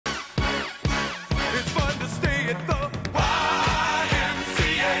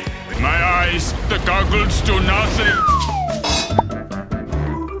Please, the goggles do nothing.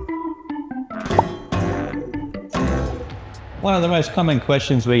 One of the most common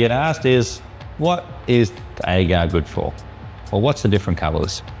questions we get asked is, what is the agar good for? Or what's the different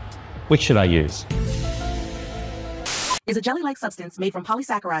colours? Which should I use? Is a jelly-like substance made from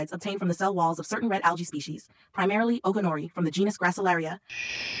polysaccharides obtained from the cell walls of certain red algae species, primarily Ogonori from the genus Gracilaria.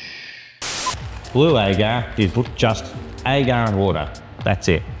 Blue agar is just agar and water. That's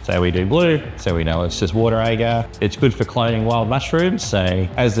it. So we do blue, so we know it's just water agar. It's good for cloning wild mushrooms, so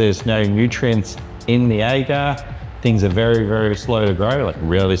as there's no nutrients in the agar, things are very, very slow to grow, like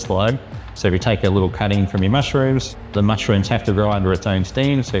really slow. So if you take a little cutting from your mushrooms, the mushrooms have to grow under its own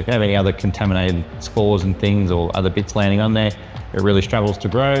steam. So if you have any other contaminated spores and things or other bits landing on there, it really struggles to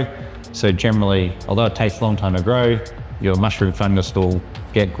grow. So generally, although it takes a long time to grow, your mushroom fungus will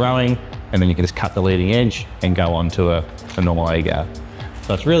get growing, and then you can just cut the leading edge and go on to a normal agar.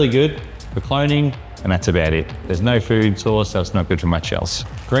 So it's really good for cloning, and that's about it. There's no food source, so it's not good for much else.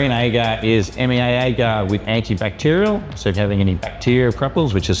 Green agar is MEA agar with antibacterial. So if you're having any bacteria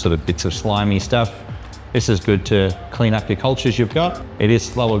problems, which is sort of bits of slimy stuff, this is good to clean up your cultures you've got. It is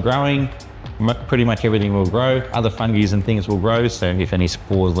slower growing. Pretty much everything will grow. Other fungi and things will grow. So if any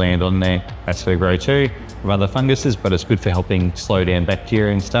spores land on there, that's going to grow too of other funguses, but it's good for helping slow down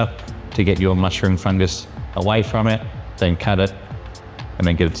bacteria and stuff to get your mushroom fungus away from it, then cut it, and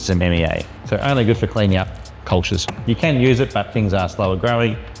then give it some MEA. So only good for cleaning up cultures. You can use it, but things are slower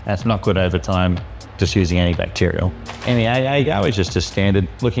growing. That's not good over time, just using antibacterial. MEA agar is just a standard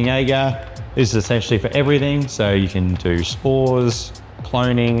looking agar. This is essentially for everything. So you can do spores,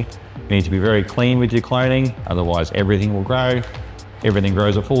 cloning. You need to be very clean with your cloning, otherwise everything will grow. Everything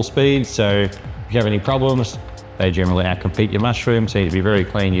grows at full speed. So if you have any problems, they generally outcompete your mushrooms. So you need to be very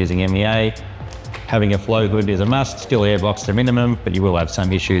clean using MEA. Having a flow hood is a must, still air box to minimum, but you will have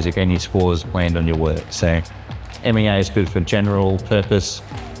some issues if any spores land on your work. So MEA is good for general purpose,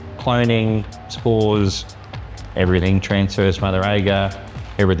 cloning, spores, everything transfers from other agar,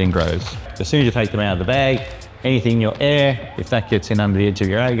 everything grows. As soon as you take them out of the bag, anything in your air, if that gets in under the edge of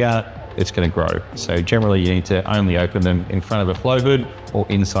your agar, it's going to grow. So generally you need to only open them in front of a flow hood or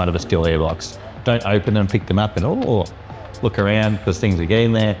inside of a still air box. Don't open them, pick them up and look around because things are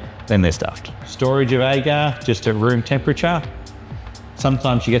getting there. Then they're stuffed. Storage of agar, just at room temperature.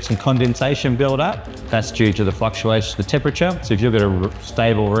 Sometimes you get some condensation build up. That's due to the fluctuations of the temperature. So if you've got a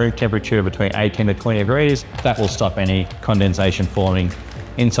stable room temperature between 18 to 20 degrees, that will stop any condensation forming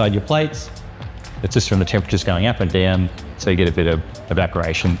inside your plates. It's just from the temperatures going up and down, so you get a bit of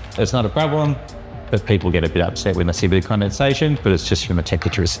evaporation. It's not a problem, but people get a bit upset when they see a bit of condensation, but it's just from the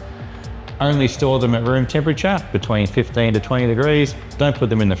temperatures. Only store them at room temperature, between 15 to 20 degrees. Don't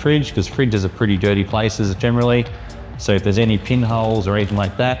put them in the fridge, because fridges are pretty dirty places generally. So if there's any pinholes or anything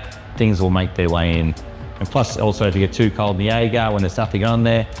like that, things will make their way in. And plus, also, if you get too cold in the agar, when there's nothing on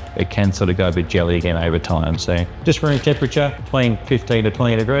there, it can sort of go a bit jelly again over time. So just room temperature, between 15 to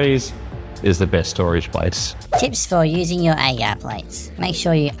 20 degrees, is the best storage place. Tips for using your agar plates. Make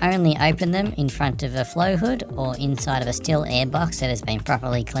sure you only open them in front of a flow hood or inside of a still air box that has been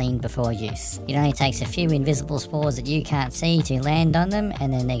properly cleaned before use. It only takes a few invisible spores that you can't see to land on them,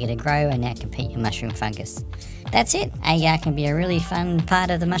 and then they're going to grow and outcompete your mushroom fungus. That's it. Agar can be a really fun part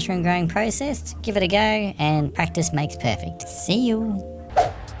of the mushroom growing process. Give it a go, and practice makes perfect. See you.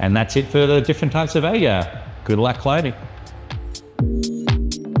 And that's it for the different types of agar. Good luck cloning.